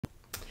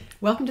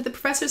Welcome to the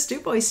Professor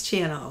Dubois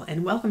channel,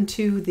 and welcome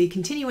to the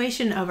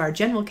continuation of our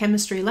General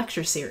Chemistry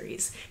lecture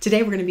series.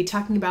 Today we're going to be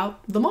talking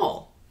about the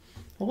mole.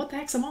 Well, what the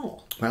heck's a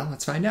mole? Well,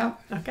 let's find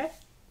out. Okay.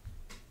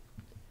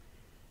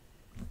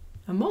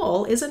 A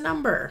mole is a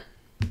number.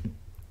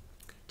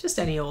 Just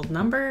any old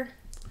number.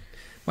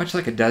 Much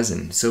like a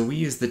dozen. So we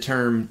use the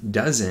term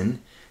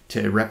dozen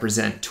to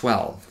represent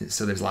 12.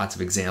 So there's lots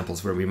of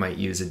examples where we might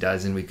use a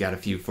dozen. We've got a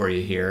few for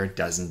you here.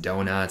 Dozen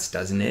donuts,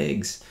 dozen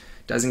eggs,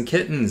 dozen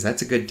kittens.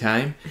 That's a good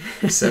time.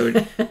 So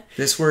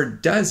this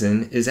word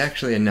dozen is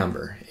actually a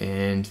number,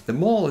 and the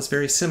mole is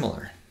very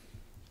similar.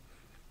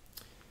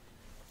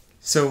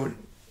 So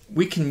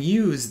we can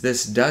use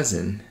this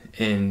dozen,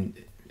 and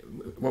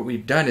what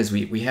we've done is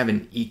we have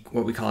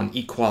what we call an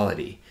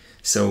equality.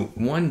 So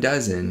 1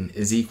 dozen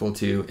is equal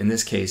to, in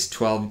this case,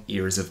 12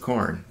 ears of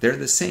corn. They're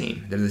the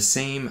same. They're the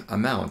same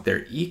amount.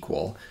 They're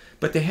equal,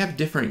 but they have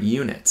different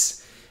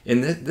units.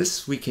 In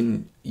this, we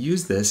can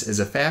use this as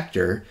a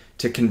factor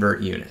to convert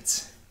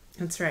units.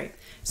 That's right.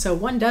 So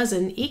 1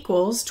 dozen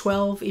equals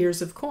 12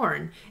 ears of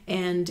corn.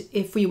 And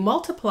if we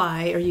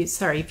multiply,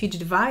 if you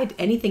divide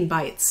anything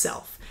by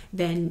itself,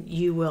 then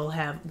you will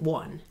have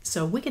 1.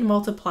 So we can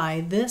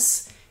multiply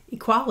this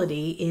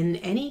equality in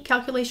any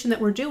calculation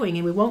that we're doing,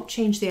 and we won't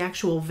change the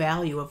actual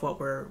value of what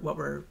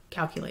we're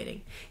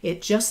calculating.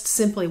 It just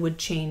simply would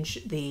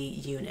change the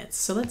units.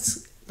 So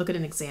let's look at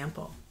an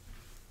example.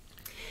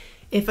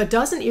 If a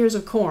dozen ears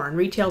of corn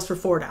retails for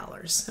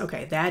 $4,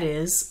 okay, that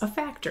is a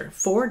factor.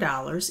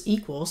 $4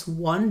 equals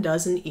 1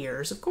 dozen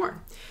ears of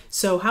corn.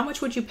 So how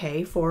much would you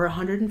pay for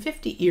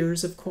 150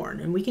 ears of corn?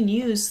 And we can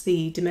use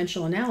the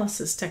dimensional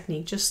analysis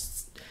technique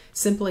just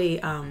simply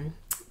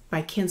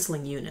by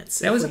canceling units.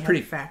 That was a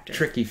pretty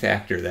tricky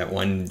factor, that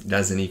 1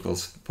 dozen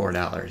equals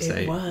 $4.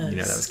 It was. You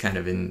know, that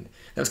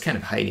was kind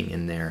of hiding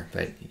in there,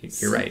 but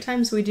you're right.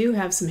 Sometimes we do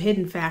have some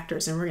hidden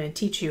factors, and we're going to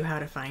teach you how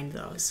to find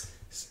those.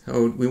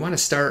 So we want to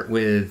start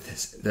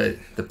with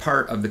the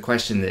part of the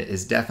question that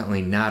is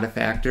definitely not a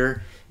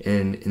factor.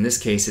 And in this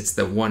case, it's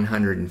the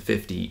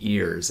 150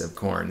 ears of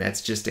corn.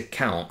 That's just a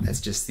count.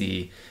 That's just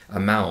the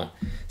amount.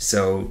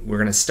 So we're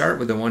going to start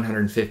with the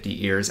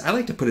 150 ears. I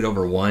like to put it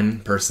over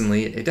 1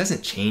 personally. It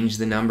doesn't change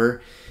the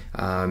number.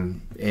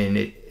 And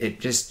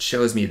it just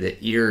shows me that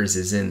ears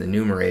is in the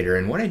numerator.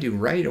 And what I do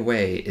right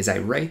away is I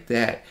write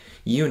that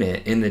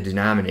unit in the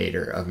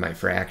denominator of my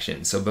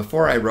fraction. So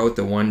before I wrote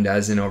the 1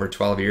 dozen over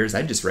 12 ears,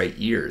 I just write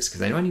ears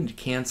because I know I need to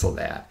cancel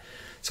that.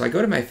 So I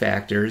go to my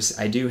factors.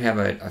 I do have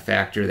a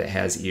factor that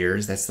has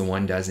ears. That's the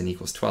 1 dozen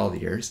equals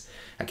 12 ears.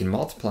 I can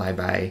multiply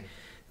by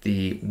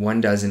the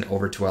 1 dozen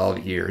over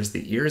 12 ears.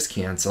 The ears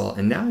cancel,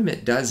 and now I'm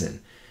at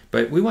dozen.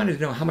 But we wanted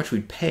to know how much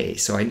we'd pay,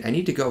 so I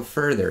need to go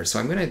further. So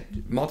I'm going to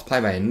multiply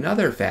by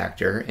another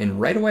factor,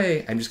 and right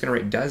away I'm just going to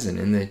write dozen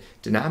in the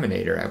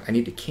denominator. I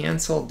need to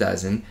cancel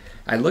dozen.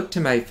 I look to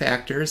my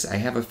factors. I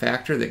have a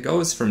factor that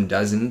goes from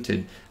dozen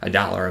to a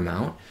dollar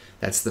amount.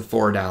 That's the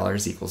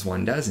 $4 equals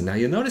 1 dozen. Now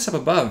you'll notice up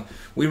above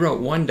we wrote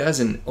 1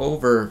 dozen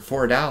over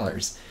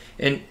 $4.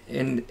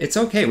 And it's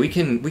okay. We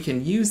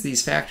can use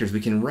these factors. We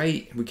can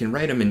write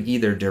them in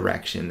either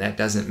direction. That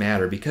doesn't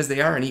matter because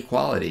they are an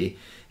equality.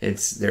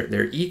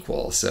 They're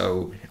equal,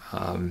 so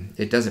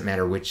it doesn't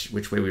matter which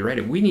way we write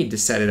it. We need to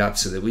set it up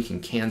so that we can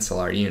cancel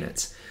our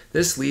units.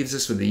 This leaves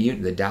us with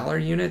the dollar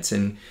units,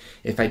 and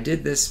if I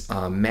did this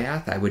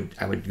math, I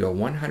would go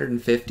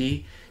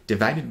 150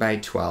 divided by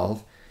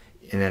 12,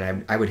 and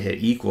then I would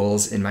hit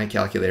equals in my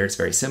calculator. It's a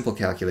very simple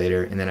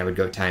calculator, and then I would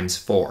go times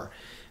 4.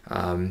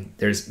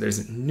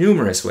 There's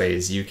numerous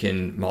ways you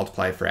can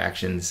multiply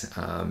fractions.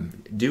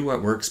 Do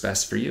what works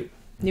best for you.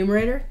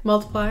 Numerator,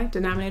 multiply,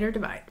 denominator,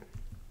 divide.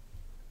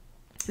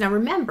 Now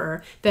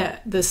remember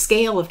that the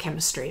scale of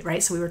chemistry,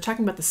 right? So we were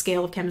talking about the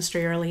scale of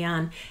chemistry early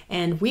on,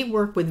 and we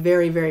work with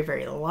very, very,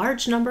 very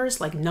large numbers,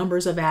 like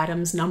numbers of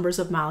atoms, numbers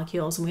of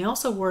molecules, and we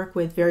also work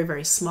with very,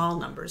 very small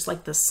numbers,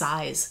 like the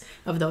size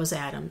of those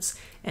atoms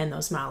and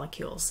those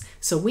molecules.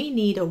 So we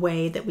need a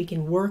way that we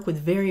can work with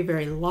very,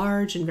 very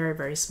large and very,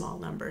 very small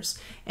numbers.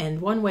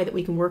 And one way that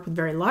we can work with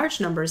very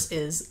large numbers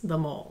is the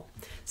mole.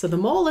 So the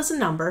mole is a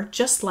number,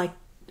 just like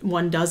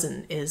 1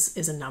 dozen is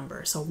a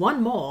number. So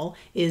 1 mole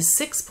is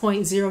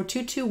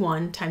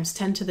 6.0221 times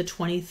 10 to the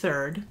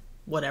 23rd,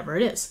 whatever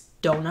it is.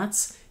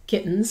 Donuts,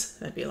 kittens,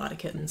 that'd be a lot of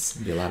kittens.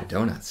 That'd be a lot of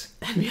donuts.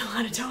 That'd be a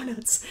lot of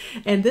donuts.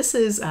 And this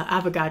is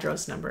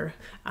Avogadro's number,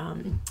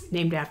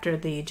 named after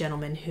the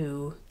gentleman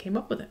who came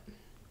up with it.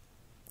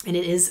 And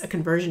it is a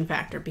conversion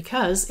factor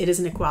because it is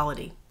an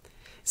equality.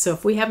 So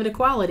if we have an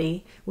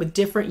equality with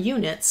different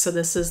units, so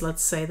this is,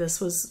 let's say this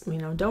was,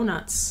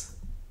 donuts,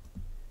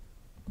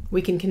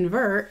 we can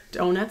convert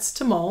donuts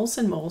to moles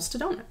and moles to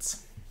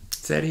donuts.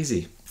 It's that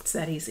easy. It's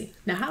that easy.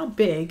 Now, how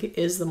big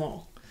is the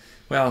mole?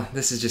 Well,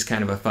 this is just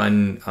kind of a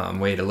fun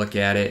way to look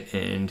at it.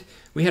 And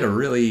we had a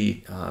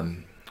really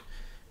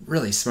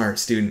smart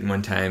student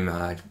one time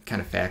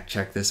kind of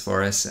fact-check this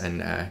for us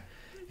and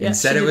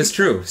said it was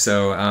true.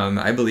 So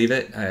I believe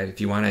it. If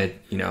you want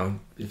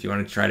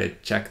to try to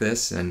check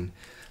this, and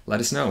let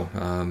us know.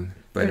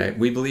 But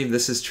we believe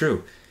this is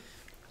true.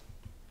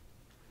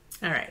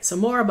 All right, so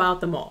more about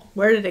the mole.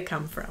 Where did it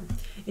come from?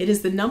 It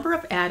is the number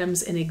of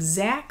atoms in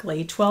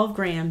exactly 12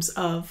 grams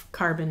of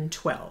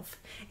carbon-12.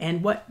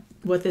 And what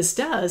this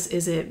does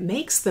is it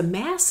makes the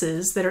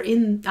masses that are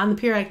on the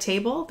periodic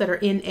table that are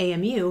in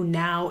AMU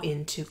now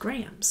into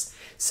grams.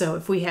 So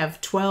if we have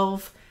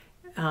 12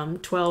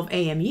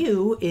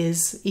 AMU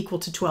is equal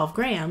to 12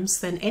 grams,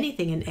 then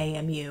anything in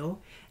AMU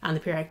on the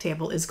periodic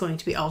table is going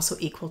to be also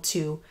equal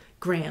to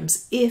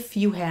grams if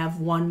you have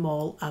 1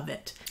 mole of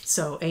it.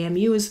 So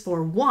AMU is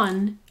for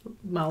 1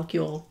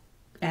 molecule,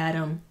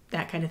 atom,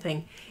 that kind of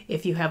thing.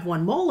 If you have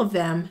 1 mole of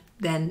them,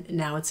 then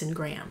now it's in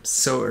grams.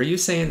 So are you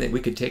saying that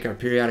we could take our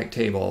periodic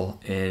table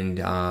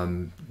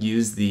and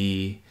use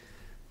the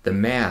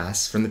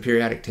mass from the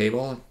periodic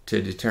table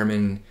to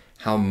determine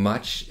how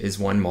much is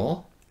 1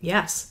 mole?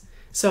 Yes.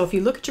 So if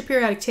you look at your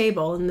periodic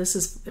table, and this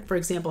is, for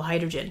example,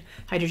 hydrogen.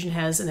 Hydrogen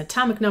has an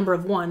atomic number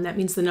of 1. That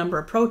means the number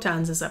of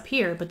protons is up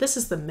here, but this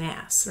is the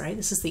mass, right?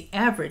 This is the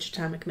average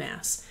atomic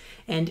mass.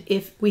 And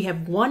if we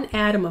have 1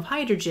 atom of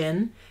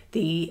hydrogen,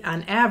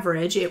 on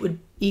average, it would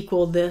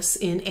equal this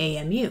in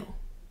AMU.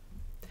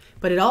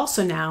 But it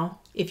also now,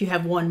 if you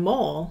have 1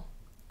 mole,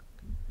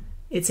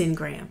 it's in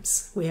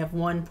grams. We have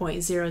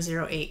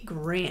 1.008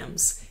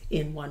 grams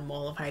in 1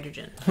 mole of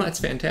hydrogen. Well, that's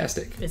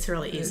fantastic. It's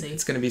really easy.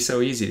 It's going to be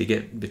so easy to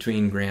get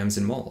between grams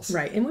and moles.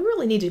 Right, and we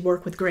really need to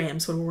work with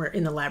grams when we're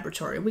in the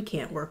laboratory. We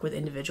can't work with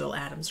individual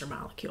atoms or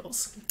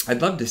molecules.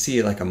 I'd love to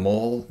see like a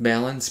mole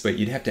balance, but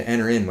you'd have to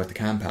enter in what the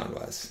compound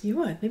was. You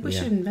would. Maybe we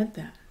should invent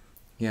that.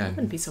 Yeah. That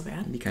wouldn't be so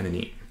bad. It'd be kind of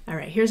neat. All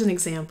right, here's an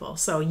example.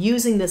 So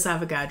using this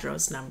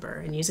Avogadro's number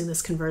and using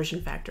this conversion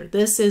factor,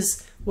 this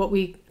is what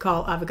we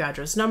call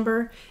Avogadro's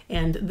number,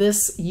 and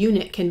this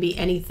unit can be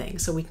anything,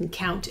 so we can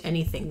count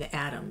anything, the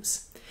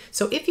atoms.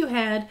 So if you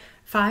had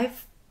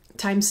 5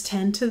 times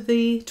 10 to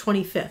the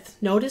 25th,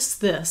 notice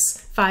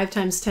this, 5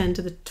 times 10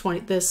 to the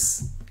 20,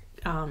 this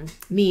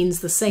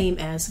means the same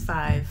as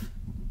 5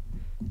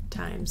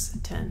 times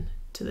 10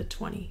 to the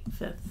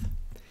 25th.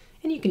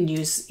 And you can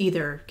use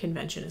either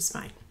convention, is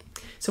fine.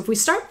 So if we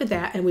start with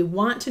that and we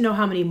want to know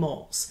how many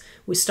moles,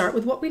 we start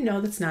with what we know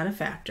that's not a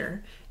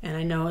factor. And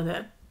I know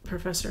that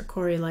Professor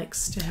Corey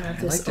likes to have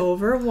this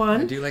over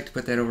 1. I do like to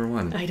put that over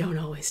 1. I don't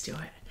always do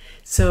it.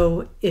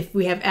 So if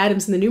we have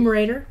atoms in the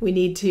numerator, we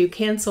need to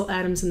cancel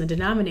atoms in the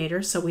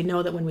denominator. So we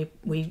know that when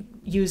we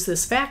use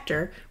this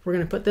factor, we're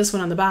going to put this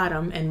one on the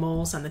bottom and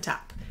moles on the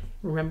top.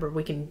 Remember,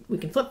 we can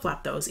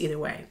flip-flop those either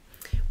way.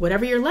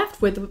 Whatever you're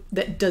left with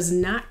that does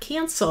not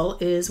cancel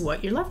is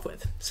what you're left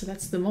with. So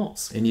that's the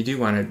moles. And you do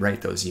want to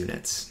write those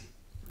units.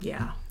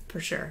 Yeah,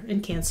 for sure.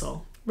 And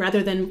cancel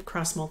rather than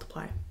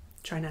cross-multiply.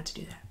 Try not to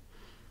do that.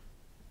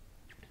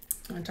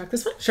 Want to talk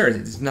this one? Sure.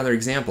 It's another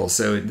example.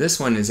 So this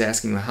one is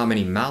asking how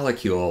many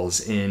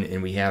molecules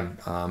and we have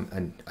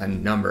a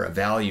number, a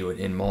value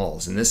in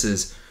moles. And this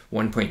is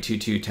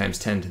 1.22 times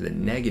 10 to the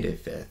negative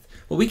 5th.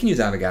 Well, we can use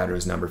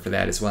Avogadro's number for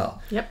that as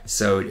well. Yep.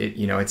 So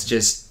it's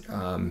just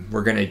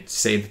we're going to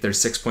say that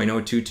there's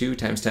 6.022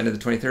 times 10 to the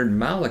 23rd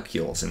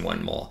molecules in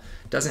 1 mole.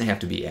 It doesn't have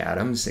to be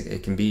atoms.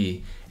 It can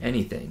be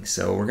anything.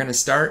 So we're going to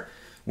start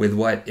with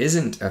what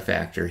isn't a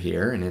factor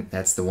here, and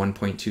that's the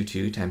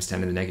 1.22 times 10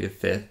 to the negative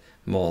 5th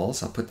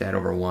moles. I'll put that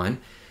over 1.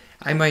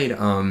 I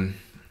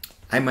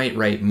might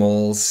write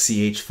moles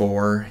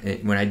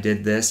CH4 when I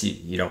did this.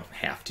 You don't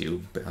have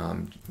to,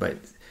 but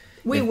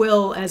we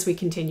will as we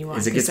continue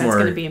on, because that's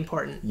going to be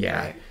important. Yeah.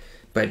 Right.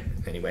 But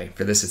anyway,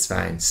 for this it's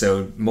fine.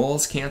 So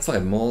moles cancel. I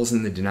have moles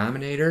in the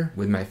denominator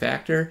with my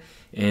factor.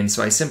 And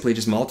so I simply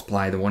just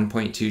multiply the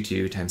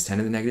 1.22 times 10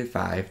 to the negative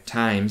 5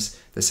 times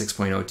the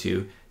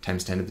 6.02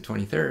 times 10 to the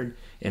 23rd.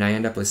 And I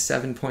end up with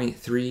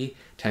 7.3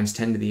 times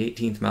 10 to the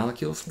 18th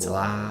molecules. That's a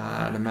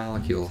lot of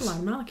molecules. That's a lot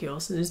of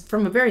molecules. And it's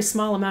from a very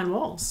small amount of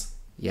moles.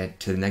 Yeah,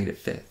 to the negative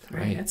 5th,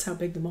 right? That's how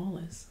big the mole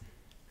is.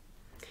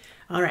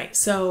 All right,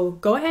 so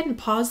go ahead and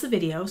pause the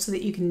video so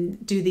that you can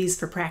do these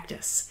for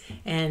practice.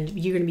 And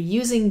you're going to be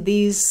using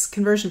these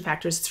conversion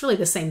factors. It's really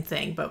the same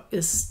thing, but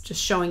it's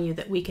just showing you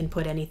that we can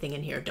put anything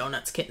in here,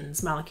 donuts,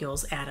 kittens,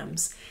 molecules,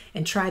 atoms,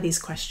 and try these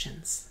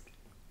questions.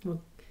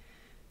 We'll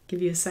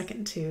give you a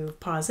second to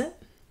pause it.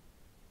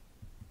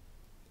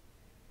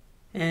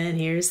 And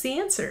here's the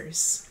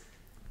answers.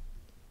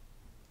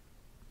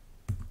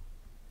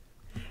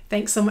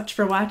 Thanks so much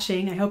for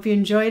watching. I hope you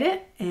enjoyed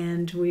it,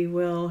 and we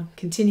will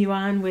continue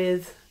on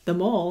with the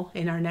mole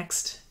in our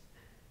next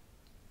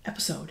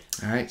episode.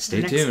 All right,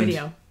 stay tuned. Next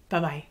video.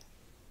 Bye-bye.